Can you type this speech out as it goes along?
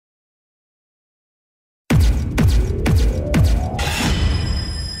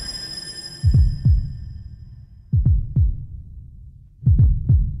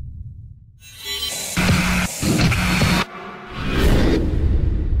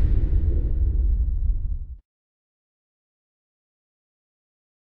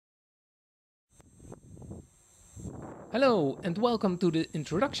Hello and welcome to the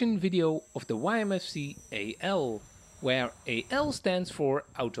introduction video of the YMFC AL, where AL stands for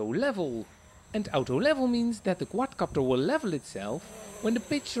auto level. And auto level means that the quadcopter will level itself when the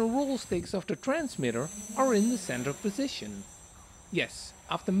pitch and roll sticks of the transmitter are in the center position. Yes,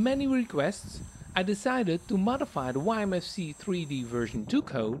 after many requests, I decided to modify the YMFC 3D version 2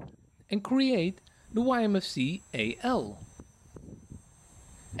 code and create the YMFC AL.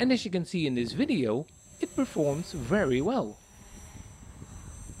 And as you can see in this video, it performs very well.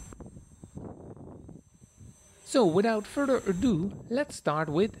 So without further ado, let's start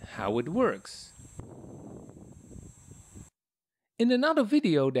with how it works. In another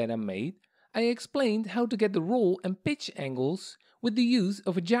video that I made, I explained how to get the roll and pitch angles with the use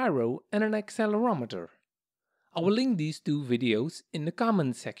of a gyro and an accelerometer. I will link these two videos in the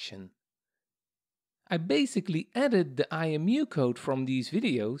comments section. I basically added the IMU code from these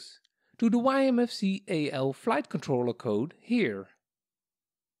videos to the YMFC AL flight controller code here.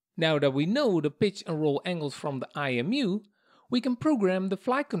 Now that we know the pitch and roll angles from the IMU, we can program the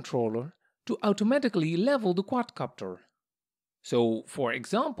flight controller to automatically level the quadcopter. So, for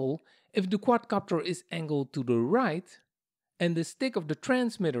example, if the quadcopter is angled to the right and the stick of the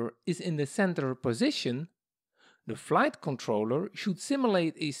transmitter is in the center position, the flight controller should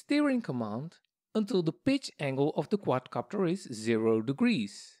simulate a steering command until the pitch angle of the quadcopter is 0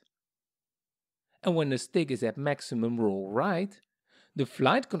 degrees. And when the stick is at maximum roll right, the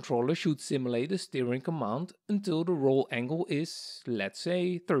flight controller should simulate a steering command until the roll angle is, let's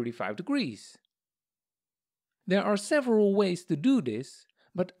say, 35 degrees. There are several ways to do this,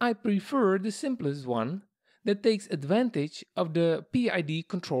 but I prefer the simplest one that takes advantage of the PID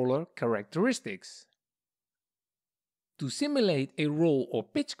controller characteristics. To simulate a roll or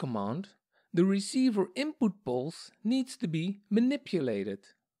pitch command, the receiver input pulse needs to be manipulated.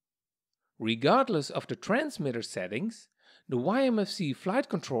 Regardless of the transmitter settings, the YMFC flight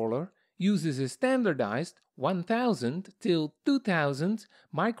controller uses a standardized 1000 till 2000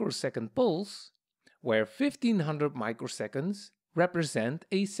 microsecond pulse, where 1500 microseconds represent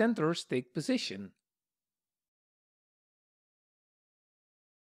a center stick position.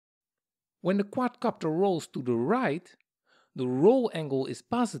 When the quadcopter rolls to the right, the roll angle is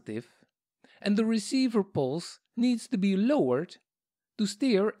positive and the receiver pulse needs to be lowered to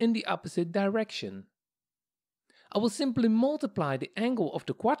steer in the opposite direction. I will simply multiply the angle of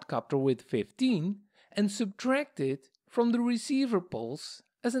the quadcopter with 15 and subtract it from the receiver pulse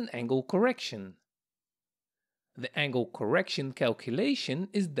as an angle correction. The angle correction calculation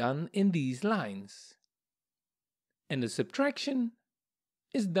is done in these lines. And the subtraction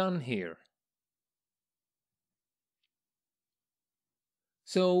is done here.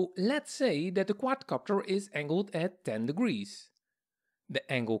 So let's say that the quadcopter is angled at 10 degrees. The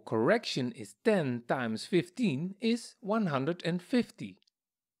angle correction is 10 times 15 is 150.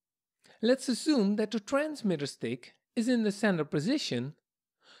 Let's assume that the transmitter stick is in the center position,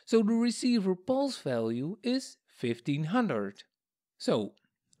 so the receiver pulse value is 1500. So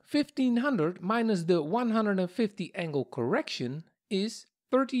 1500 minus the 150 angle correction is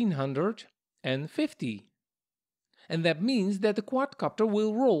 1350. And that means that the quadcopter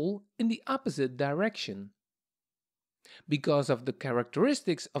will roll in the opposite direction. Because of the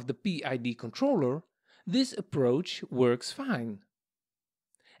characteristics of the PID controller, this approach works fine.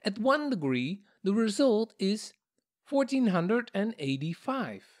 At 1 degree, the result is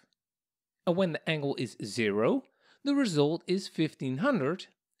 1485. And when the angle is 0, the result is 1500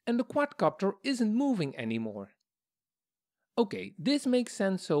 and the quadcopter isn't moving anymore. Okay, this makes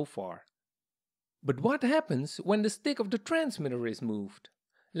sense so far. But what happens when the stick of the transmitter is moved?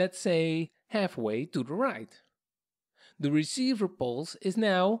 Let's say halfway to the right. The receiver pulse is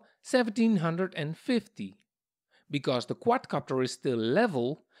now 1750. Because the quadcopter is still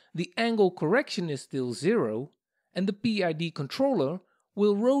level, the angle correction is still 0, and the PID controller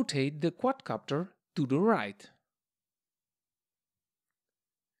will rotate the quadcopter to the right.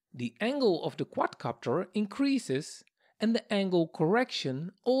 The angle of the quadcopter increases and the angle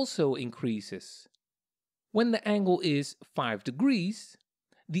correction also increases. When the angle is 5 degrees,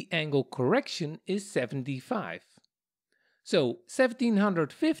 the angle correction is 75. So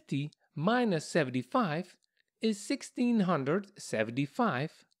 1750 minus 75 is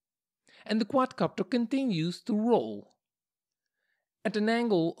 1675, and the quadcopter continues to roll. At an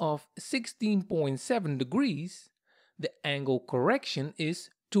angle of 16.7 degrees, the angle correction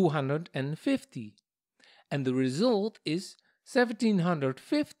is 250, and the result is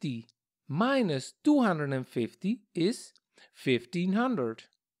 1750 minus 250 is 1500.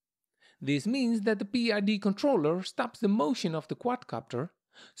 This means that the PID controller stops the motion of the quadcopter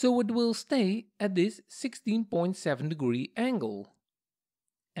so it will stay at this 16.7 degree angle.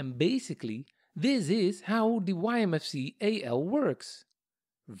 And basically, this is how the YMFC AL works.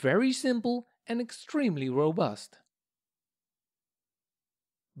 Very simple and extremely robust.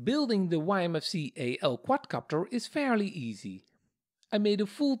 Building the YMFC AL quadcopter is fairly easy. I made a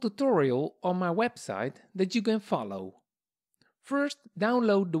full tutorial on my website that you can follow. First,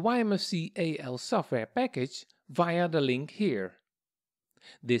 download the YMFC AL software package via the link here.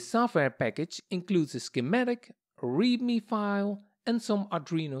 This software package includes a schematic, a README file, and some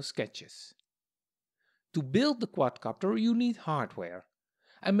Arduino sketches. To build the quadcopter, you need hardware.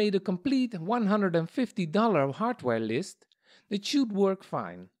 I made a complete $150 hardware list that should work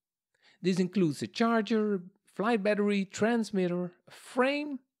fine. This includes a charger, flight battery, transmitter, a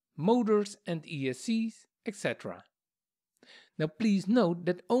frame, motors and ESCs, etc. Now please note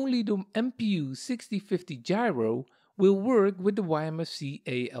that only the MPU 6050 gyro will work with the YMFC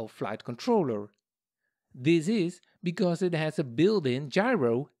AL flight controller. This is because it has a built-in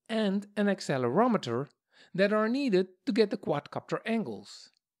gyro and an accelerometer that are needed to get the quadcopter angles.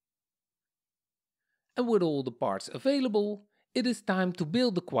 And with all the parts available, it is time to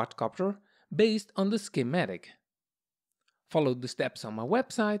build the quadcopter based on the schematic. Follow the steps on my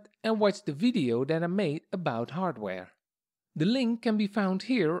website and watch the video that I made about hardware. The link can be found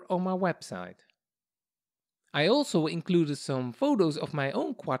here on my website. I also included some photos of my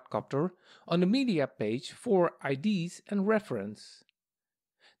own quadcopter on the media page for IDs and reference.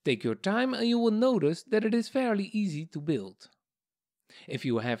 Take your time and you will notice that it is fairly easy to build. If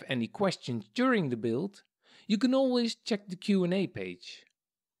you have any questions during the build, you can always check the Q&A page.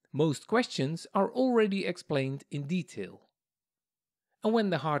 Most questions are already explained in detail. And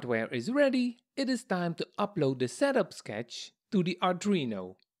when the hardware is ready, it is time to upload the setup sketch to the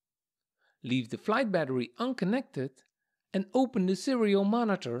Arduino. Leave the flight battery unconnected and open the serial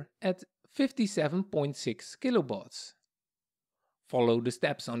monitor at 57.6 kilovolts. Follow the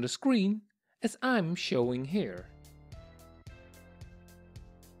steps on the screen as I'm showing here.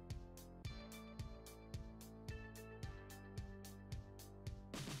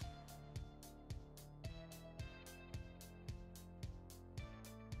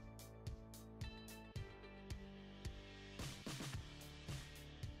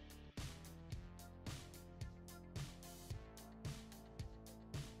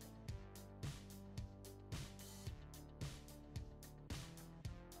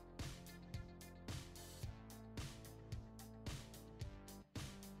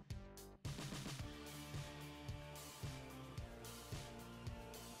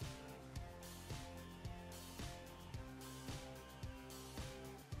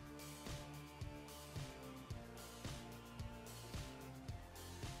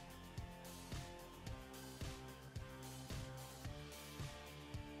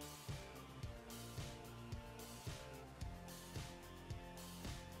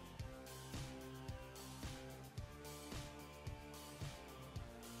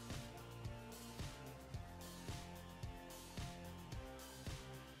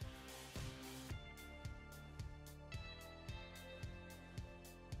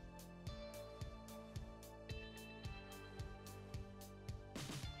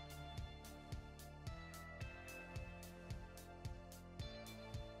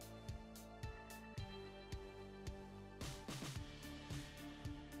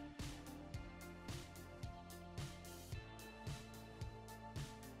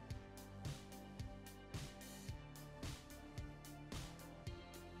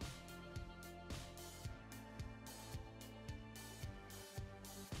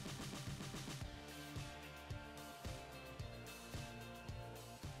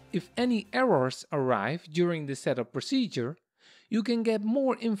 If any errors arrive during the setup procedure, you can get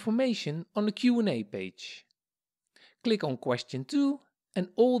more information on the Q&A page. Click on question 2 and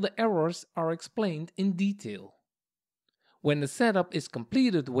all the errors are explained in detail. When the setup is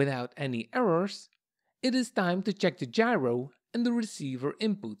completed without any errors, it is time to check the gyro and the receiver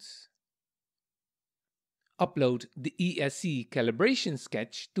inputs. Upload the ESC calibration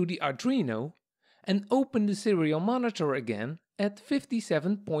sketch to the Arduino and open the serial monitor again at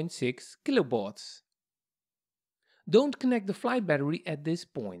 57.6 kilovolts. Don't connect the flight battery at this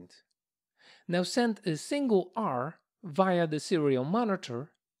point. Now send a single R via the serial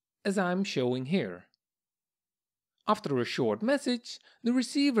monitor as I'm showing here. After a short message, the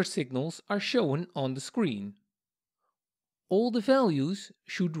receiver signals are shown on the screen. All the values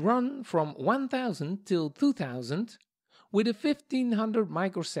should run from 1000 till 2000 with a 1500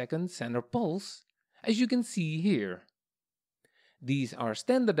 microsecond center pulse, as you can see here. These are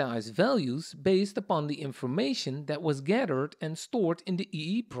standardized values based upon the information that was gathered and stored in the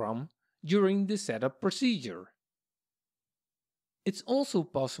EEPROM during the setup procedure. It's also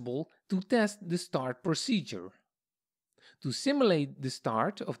possible to test the start procedure. To simulate the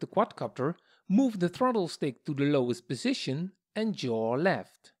start of the quadcopter, move the throttle stick to the lowest position and jaw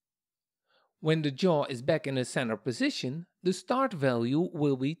left. When the jaw is back in the center position, the start value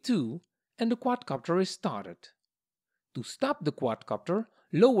will be 2 and the quadcopter is started. To stop the quadcopter,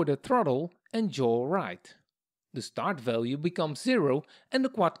 lower the throttle and jaw right. The start value becomes 0 and the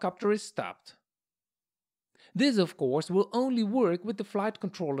quadcopter is stopped. This of course will only work with the flight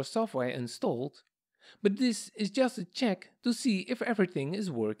controller software installed, but this is just a check to see if everything is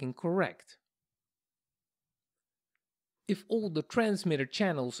working correct. If all the transmitter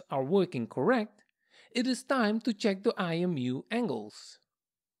channels are working correct, it is time to check the IMU angles.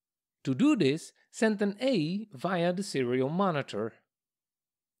 To do this, send an A via the serial monitor.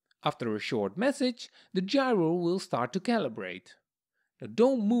 After a short message, the gyro will start to calibrate. Now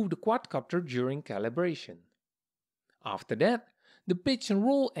don't move the quadcopter during calibration. After that, the pitch and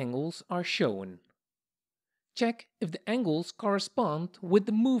roll angles are shown. Check if the angles correspond with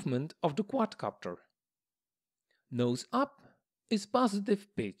the movement of the quadcopter. Nose up is positive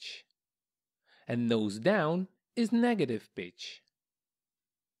pitch, and nose down is negative pitch.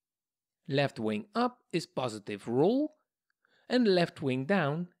 Left wing up is positive roll, and left wing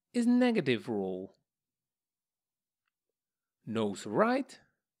down is negative roll. Nose right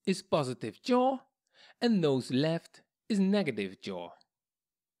is positive yaw, and nose left is negative yaw.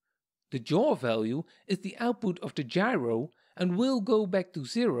 The yaw value is the output of the gyro and will go back to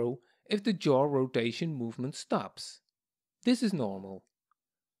 0 if the yaw rotation movement stops. This is normal.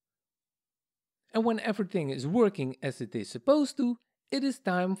 And when everything is working as it is supposed to, it is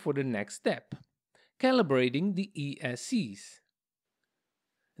time for the next step, calibrating the ESCs.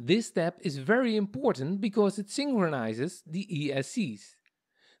 This step is very important because it synchronizes the ESCs.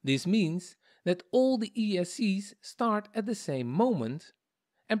 This means that all the ESCs start at the same moment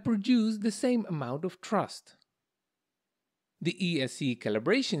and produce the same amount of thrust. The ESC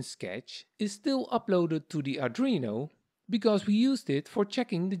calibration sketch is still uploaded to the Arduino because we used it for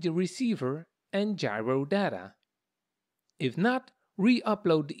checking the receiver and gyro data. If not,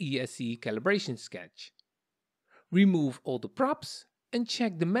 re-upload the ESC calibration sketch. Remove all the props and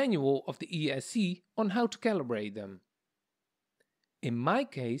check the manual of the ESC on how to calibrate them. In my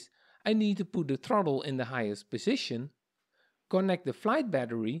case, I need to put the throttle in the highest position, connect the flight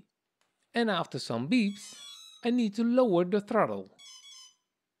battery, and after some beeps, I need to lower the throttle.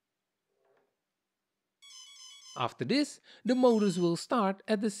 After this, the motors will start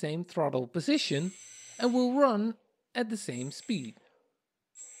at the same throttle position and will run at the same speed.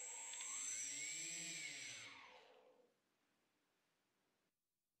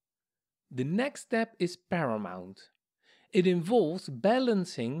 The next step is paramount. It involves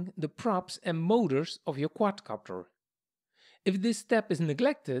balancing the props and motors of your quadcopter. If this step is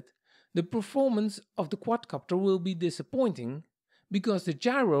neglected, the performance of the quadcopter will be disappointing because the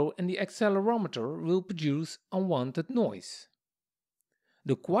gyro and the accelerometer will produce unwanted noise.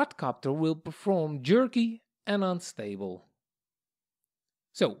 The quadcopter will perform jerky and unstable.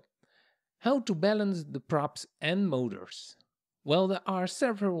 So, how to balance the props and motors? Well, there are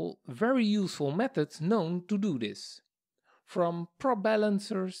several very useful methods known to do this, from prop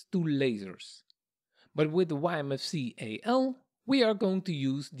balancers to lasers. But with the YMFC AL, we are going to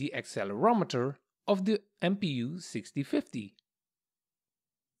use the accelerometer of the MPU 6050.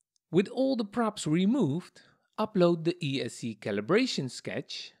 With all the props removed, upload the ESC calibration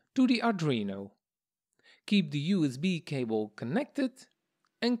sketch to the Arduino. Keep the USB cable connected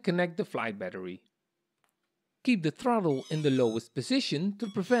and connect the flight battery. Keep the throttle in the lowest position to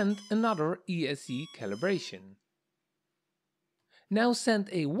prevent another ESC calibration. Now send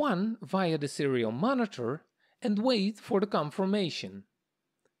a 1 via the serial monitor and wait for the confirmation.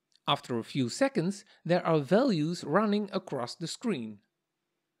 After a few seconds, there are values running across the screen.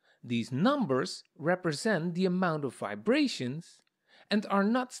 These numbers represent the amount of vibrations and are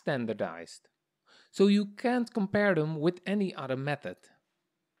not standardized, so you can't compare them with any other method.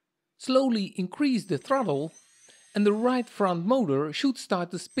 Slowly increase the throttle and the right front motor should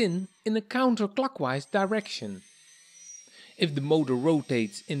start to spin in a counterclockwise direction. If the motor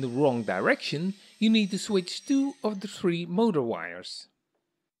rotates in the wrong direction, you need to switch 2 of the 3 motor wires.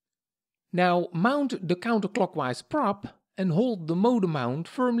 Now mount the counterclockwise prop and hold the motor mount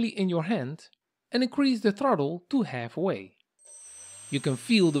firmly in your hand and increase the throttle to halfway. You can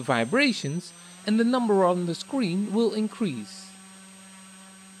feel the vibrations and the number on the screen will increase.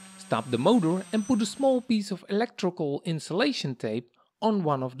 Stop the motor and put a small piece of electrical insulation tape on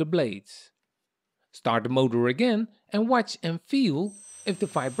one of the blades. Start the motor again and watch and feel if the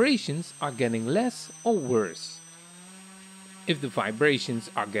vibrations are getting less or worse. If the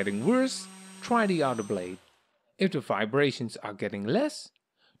vibrations are getting worse, try the other blade. If the vibrations are getting less,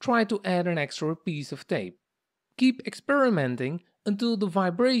 try to add an extra piece of tape. Keep experimenting until the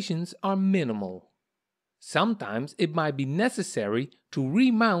vibrations are minimal. Sometimes it might be necessary to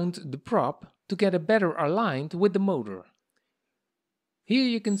remount the prop to get it better aligned with the motor. Here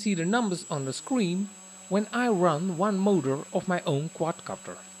you can see the numbers on the screen when I run one motor of my own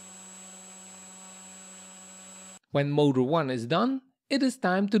quadcopter. When motor 1 is done, it is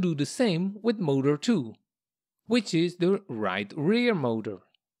time to do the same with motor 2, which is the right rear motor.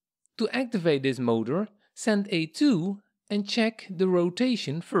 To activate this motor, send a 2 and check the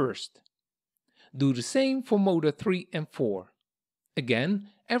rotation first. Do the same for motor 3 and 4. Again,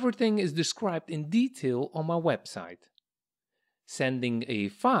 everything is described in detail on my website. Sending a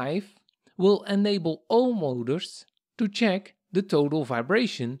 5 will enable all motors to check the total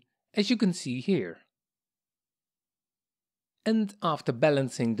vibration, as you can see here. And after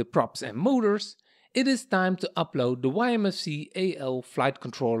balancing the props and motors, it is time to upload the YMFC AL flight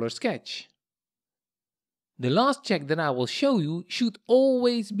controller sketch. The last check that I will show you should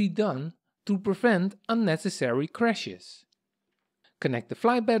always be done to prevent unnecessary crashes. Connect the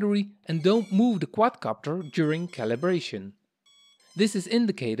flight battery and don't move the quadcopter during calibration. This is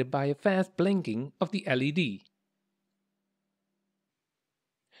indicated by a fast blinking of the LED.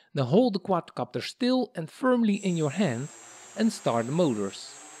 Now hold the quadcopter still and firmly in your hand and start the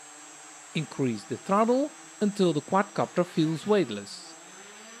motors. Increase the throttle until the quadcopter feels weightless.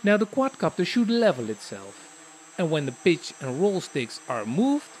 Now the quadcopter should level itself, and when the pitch and roll sticks are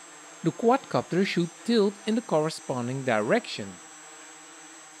moved, the quadcopter should tilt in the corresponding direction.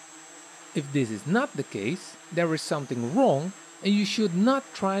 If this is not the case, there is something wrong and you should not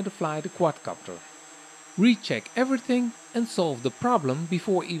try to fly the quadcopter. Recheck everything and solve the problem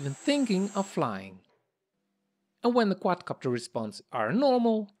before even thinking of flying. And when the quadcopter response are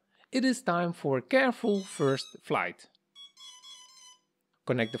normal, it is time for a careful first flight.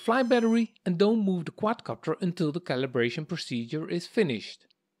 Connect the flight battery and don't move the quadcopter until the calibration procedure is finished.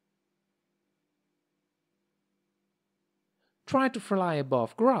 Try to fly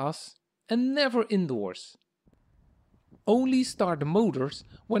above grass and never indoors. Only start the motors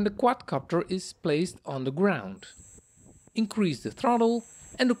when the quadcopter is placed on the ground. Increase the throttle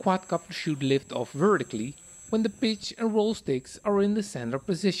and the quadcopter should lift off vertically when the pitch and roll sticks are in the center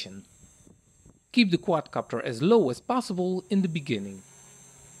position. Keep the quadcopter as low as possible in the beginning.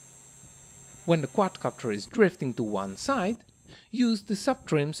 When the quadcopter is drifting to one side, use the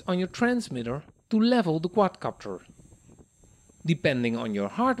subtrims on your transmitter to level the quadcopter. Depending on your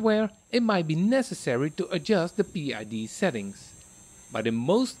hardware, it might be necessary to adjust the PID settings. But in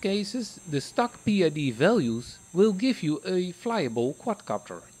most cases, the stock PID values will give you a flyable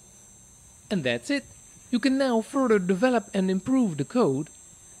quadcopter. And that's it. You can now further develop and improve the code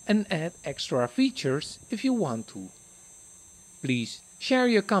and add extra features if you want to. Please share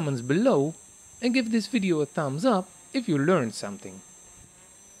your comments below and give this video a thumbs up if you learned something.